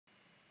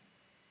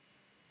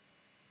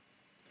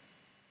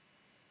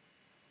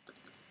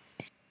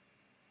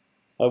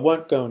I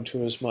won't go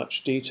into as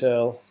much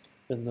detail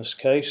in this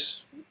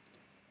case.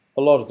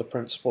 A lot of the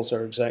principles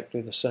are exactly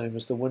the same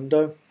as the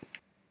window.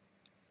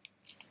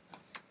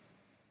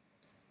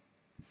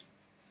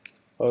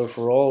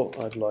 Overall,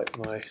 I'd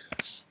like my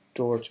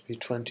door to be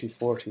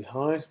 20/40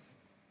 high.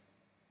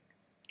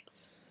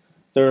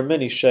 There are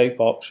many shape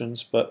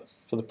options, but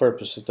for the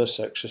purpose of this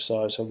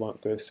exercise I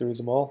won't go through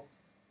them all.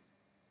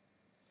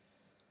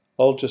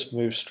 I'll just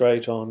move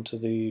straight on to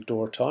the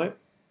door type.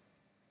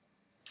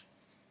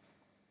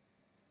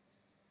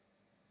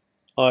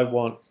 I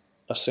want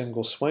a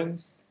single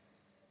swing.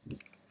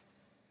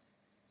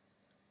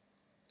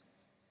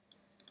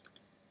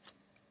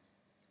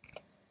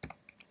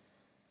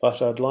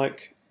 But I'd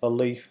like a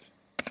leaf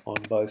on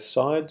both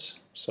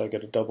sides, so I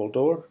get a double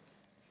door.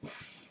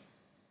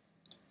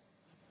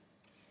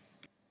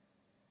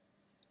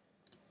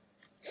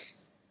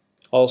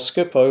 I'll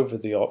skip over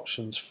the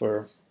options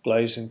for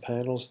glazing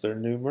panels, they're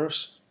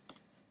numerous,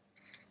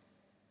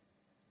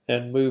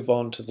 and move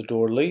on to the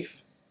door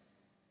leaf.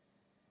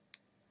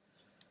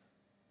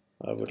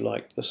 I would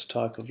like this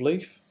type of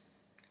leaf.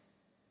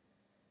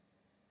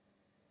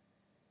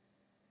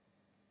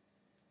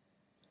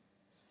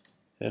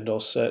 And I'll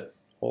set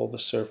all the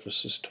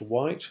surfaces to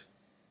white.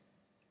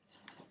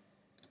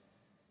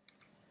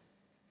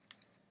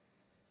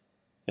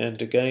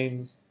 And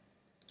again,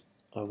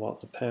 I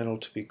want the panel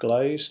to be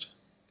glazed.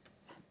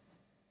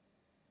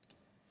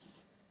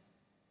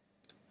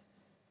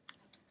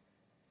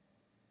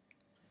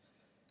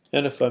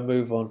 And if I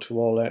move on to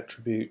all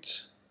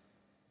attributes,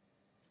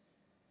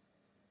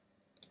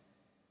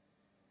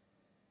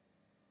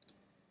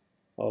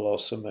 I'll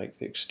also make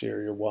the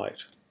exterior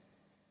white.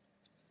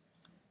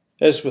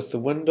 As with the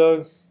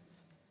window,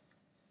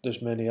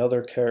 there's many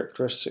other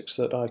characteristics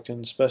that I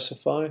can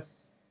specify.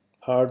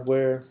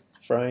 Hardware,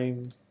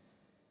 frame,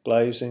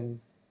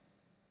 glazing,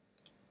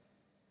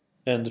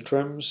 and the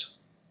trims.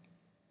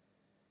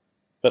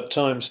 But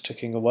time's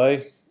ticking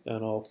away,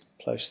 and I'll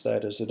place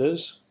that as it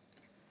is.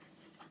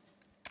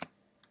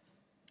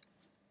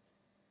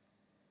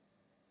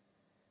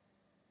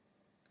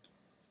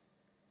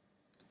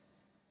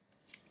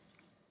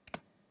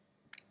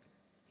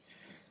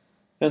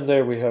 And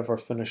there we have our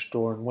finished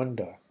door and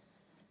window.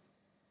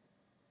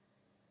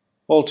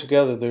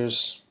 Altogether,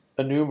 there's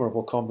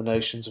innumerable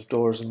combinations of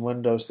doors and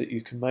windows that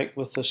you can make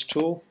with this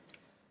tool,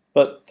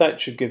 but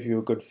that should give you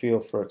a good feel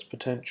for its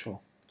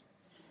potential.